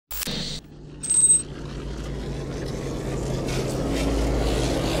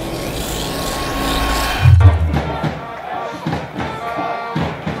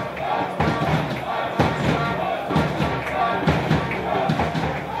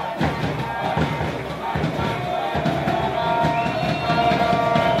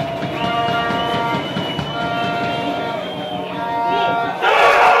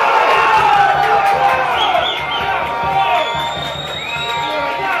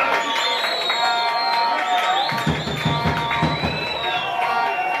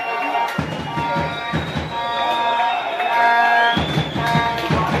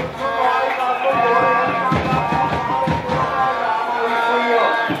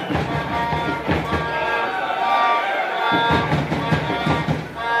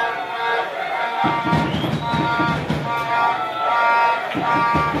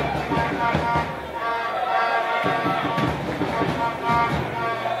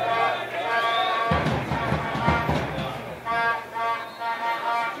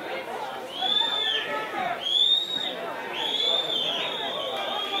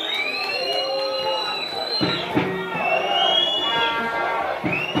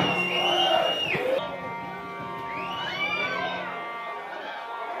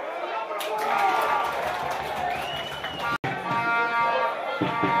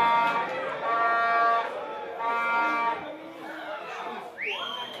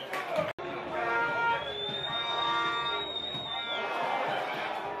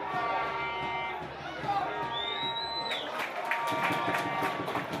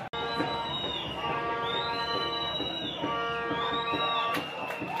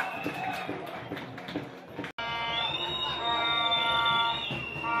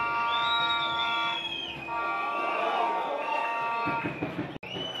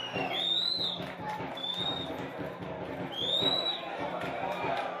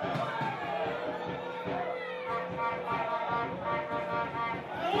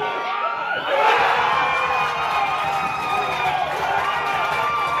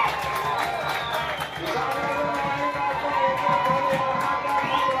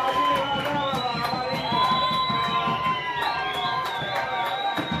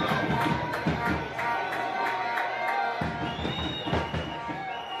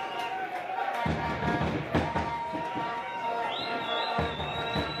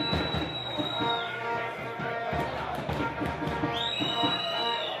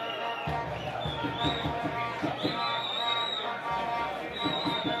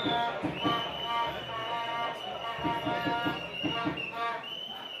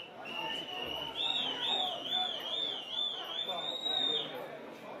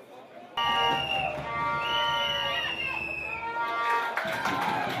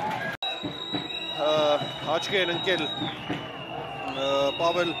Աչքի են ընկել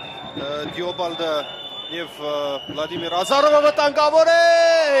Պավել Դիոբալդը և Վլադիմիր Ազարովը վտանգավոր է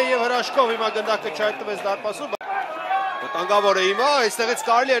և հրաշքով հիմա գնդակը չհայտնվեց դարպասում վտանգավոր է հիմա, այստեղից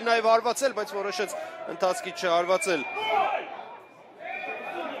կարելի էր նաև հարվածել, բայց որոշեց ընթացքի չհարվածել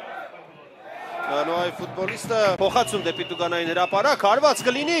Նոյի ֆուտբոլիստը փոխացում դեպի Տուգանային հրապարակ, հարված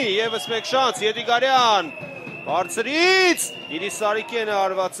կլինի ևս մեկ շանս, Յեդիգարյան բարձրից, Իրիս Սարիկյանը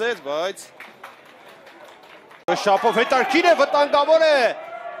հարվածեց, բայց Շապով հետարքին է, վտանգավոր է,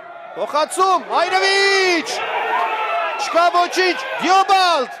 փոխացում, Հայրևիչ, չկա ոչինչ,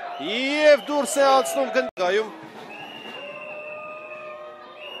 Դիոբալդ, և դուրս է անցնում գնդակայում,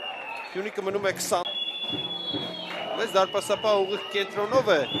 Pyunikը մնում է 20, բայց դարպասապահ ուղիղ կենտրոնով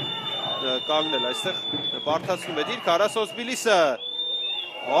է կանգնել, այստեղ բարդացնում է դիրք, Արաս Օզբիլիսը,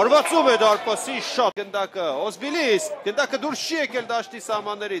 հարվածում է դարպասի շատ գնդակը, Օզբիլիս, գնդակը դուրս չի եկել դաշտի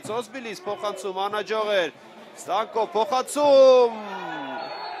սահմաններից, Օզբիլիս փոխանցում, անհաջող էր, Ստանկո փոխացում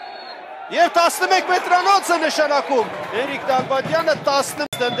և 11 մետրանոց է նշանակում Էրիկ Դալբատյանը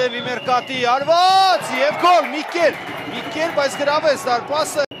 11 դնդևի մերկատի արված և գոլ Միկել բայց գրավեց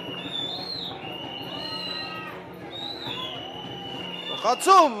դարպասը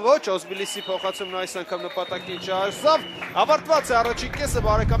Փոխացում ոչ Օզբիլիսի փոխացումն այս անգամ նպատակին չհասավ ավարտված է առաջին կեսը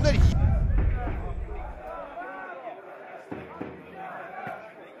բարեկամներ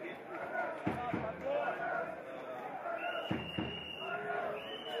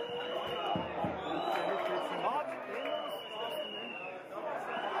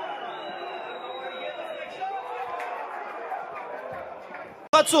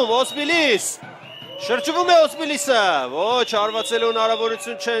Օսպիլիս, շրջվում է Օսպիլիսը, ոչ, հարվածելու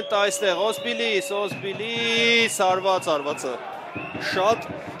հնարավորություն չեն տա այստեղ, Օսպիլիս, հարվածը, շատ,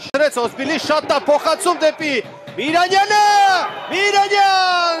 շրեց Օսպիլիս, շատ տա փոխացում դեպի Միրանյան,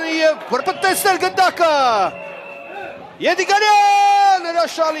 և բրպտեցնել գնդակը, Յեդիգարյան,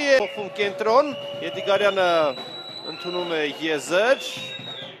 հրաշալի է, փոխվում կենտրոն, Յեդիգարյանը ընդունում է եզր,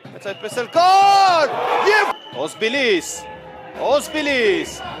 բայց այդպես էլ կար, և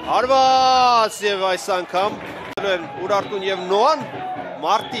Օսպիլիս, հարված և այս անգամ Ուրարտուն և Նոան,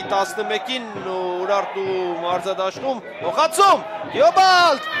 մարտի 11-ին Ուրարտու մարզադաշտում, փոխացում,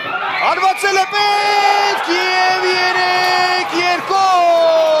 Դիոբալդ, հարվածել է պետք և 3-2,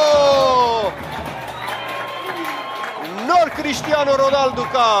 նոր Կրիշտիանո Ռոնալդու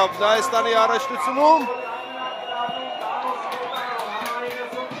կապ, Հայաստանի առաջնությունում,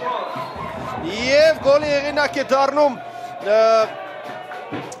 և գոլի հեղինակ է դառնում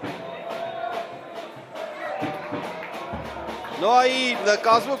Նոայի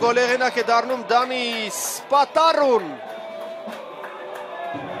կազմու գոլեղենակ է դառնում Դանի Սպատարուն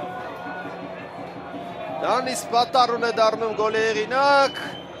է դառնում գոլեղենակ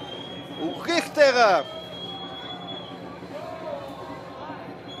ուղիղ տեղը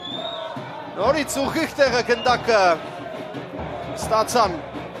նորից ուղիղ տեղը գնդակը ստացան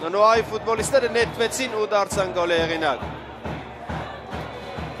Նոայի ֆուտբոլիստները նետվեցին ու դարձան գոլեղենակ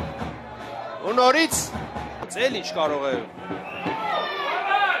ու նորից ծել ինչ կարող է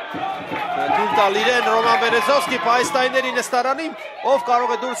դուր տալ իրեն Ռոման Բերեզովսկի Պայստայների նստարանին, ով կարող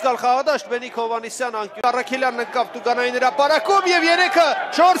է դուրս գալ խաղադաշտ, Բենիկ Հովհաննիսյան Առաքելյանն ընկավ Տուգանային հրապարակում և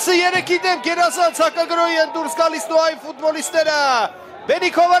 4-3-ի դեմ գերազանց հակագրոհի են դուրս գալիս Նոայի ֆուտբոլիստները,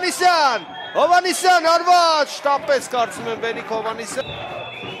 Բենիկ Հովհաննիսյան հարված, շտապեց կարծում եմ Բենիկ Հովհաննիսյան,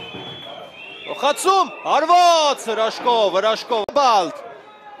 փոխացում, հարված, հրաշքով, Բալդ,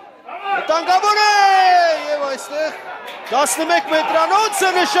 վտանգավոր է և այստեղ 11 մետրանոց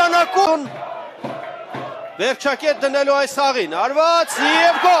է նշանակում վերջակետ դնելու այս հաղին, հարված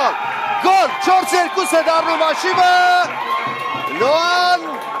և գոլ, 4-2 է դառնում հաշիվը, Նոան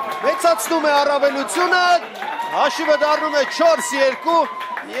մեծացնում է առավելությունը, հաշիվը դառնում է 4-2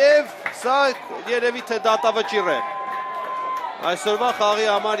 և սա երևի թե դատավճիռ է, այսօրվա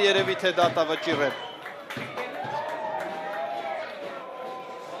խաղի համար երևի թե դատավճիռ է.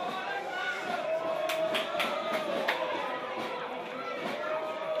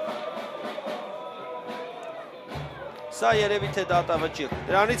 Սա երևի թե դատավճիռ.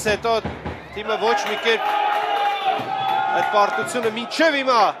 Դրանից հետո թիմը ոչ մի կերպ այդ պարտությունը մինչև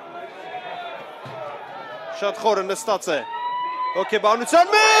հիմա շատ խորը նստած է. հոգեբանության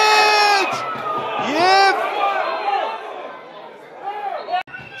մեջ եւ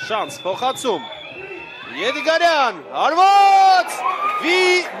շանս փոխացում Եդիգարյան հարված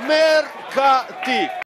Վիմերկատի